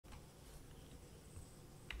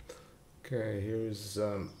Okay, here's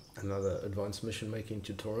another advanced mission making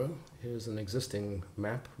tutorial. Here's an existing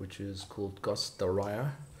map which is called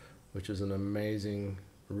Raya, which is an amazing,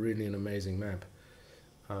 really an amazing map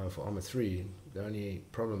for Arma 3. The only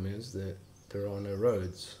problem is that there are no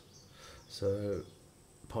roads. So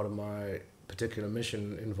part of my particular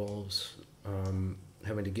mission involves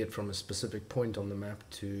having to get from a specific point on the map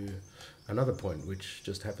to another point, which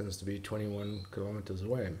just happens to be 21 kilometers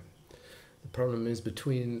away. The problem is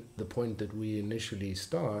between the point that we initially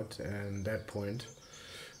start and that point,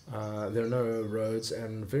 there are no roads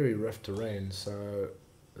and very rough terrain. So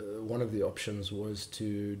one of the options was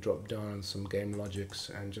to drop down some game logics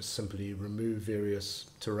and just simply remove various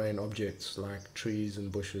terrain objects like trees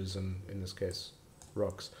and bushes and, in this case,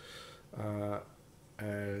 rocks.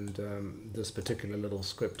 This particular little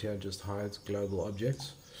script here just hides global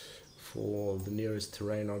objects for the nearest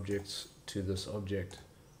terrain objects to this object.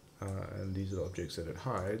 And these are the objects that it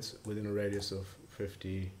hides within a radius of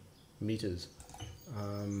 50 meters.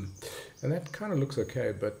 And that kind of looks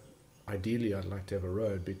okay, but ideally I'd like to have a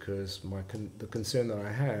road, because the concern that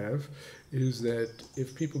I have is that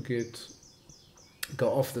if people go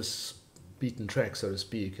off this beaten track, so to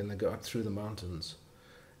speak, and they go up through the mountains,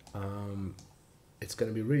 it's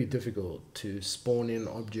going to be really difficult to spawn in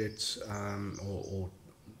objects or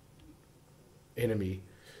enemy,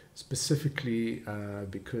 specifically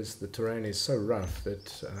because the terrain is so rough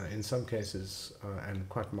that in some cases and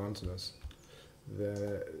quite mountainous,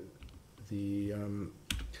 there's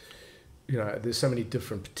so many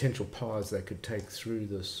different potential paths they could take through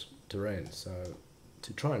this terrain. So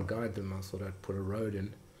to try and guide them, I thought I'd put a road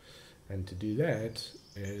in, and to do that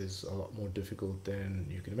is a lot more difficult than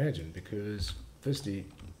you can imagine, because firstly,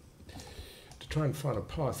 to try and find a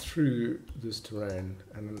path through this terrain,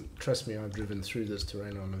 and trust me, I've driven through this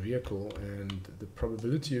terrain on a vehicle, and the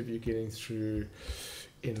probability of you getting through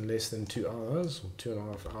in less than 2 hours or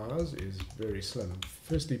 2.5 hours is very slim.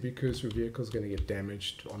 Firstly, because your vehicle is going to get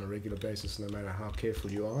damaged on a regular basis no matter how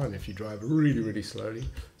careful you are, and if you drive really, really slowly,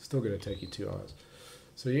 it's still going to take you 2 hours.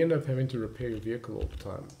 So you end up having to repair your vehicle all the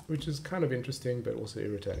time, which is kind of interesting but also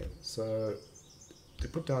irritating. So to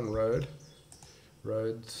put down roads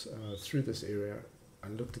through this area, I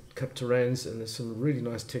looked at cut terrains, and there's some really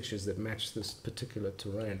nice textures that match this particular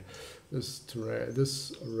terrain.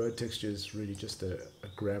 This road texture is really just a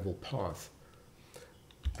gravel path,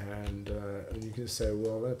 and you can say,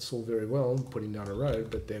 well, that's all very well putting down a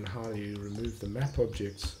road, but then how do you remove the map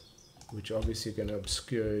objects, which obviously are going to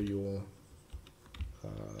obscure your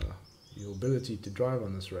ability to drive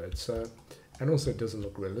on this road? So, and also it doesn't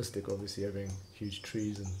look realistic, obviously, having huge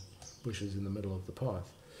trees and bushes in the middle of the path.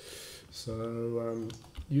 So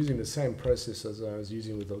using the same process as I was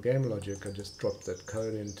using with the game logic, I just dropped that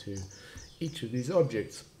code into each of these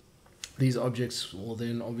objects. These objects will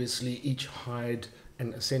then obviously each hide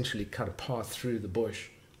and essentially cut a path through the bush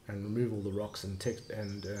and remove all the rocks and text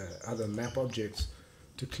and other map objects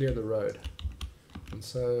to clear the road. And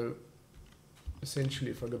so essentially,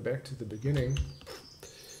 if I go back to the beginning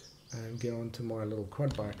and get onto my little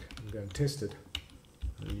quad bike and go and test it,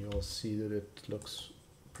 and you'll see that it looks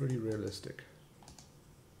pretty realistic.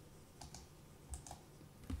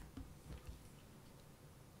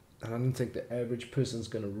 And I don't think the average person's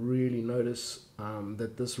going to really notice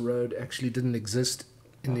that this road actually didn't exist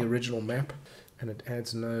in the original map, and it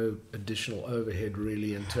adds no additional overhead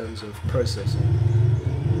really in terms of processing.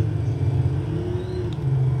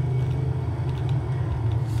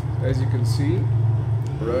 As you can see,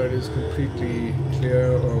 the road is completely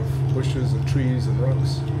clear of bushes and trees and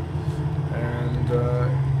rocks, and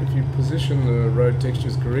if you position the road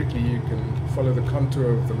textures correctly, you can follow the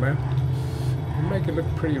contour of the map and make it look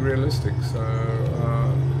pretty realistic. So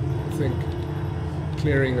I think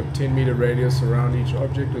clearing a 10-meter radius around each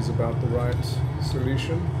object is about the right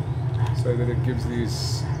solution, so that it gives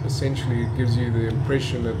essentially it gives you the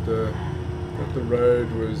impression that the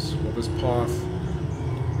road was, or this path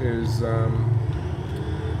is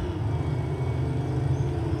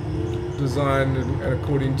designed and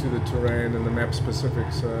according to the terrain and the map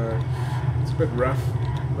specifics. So it's a bit rough,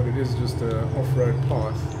 but it is just an off-road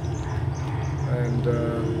path, and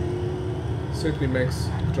certainly makes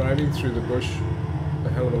driving through the bush a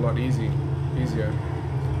hell of a lot easier.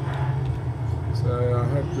 So I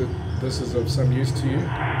hope that this is of some use to you.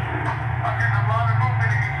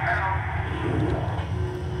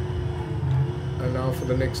 And now for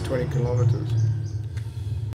the next 20 kilometers.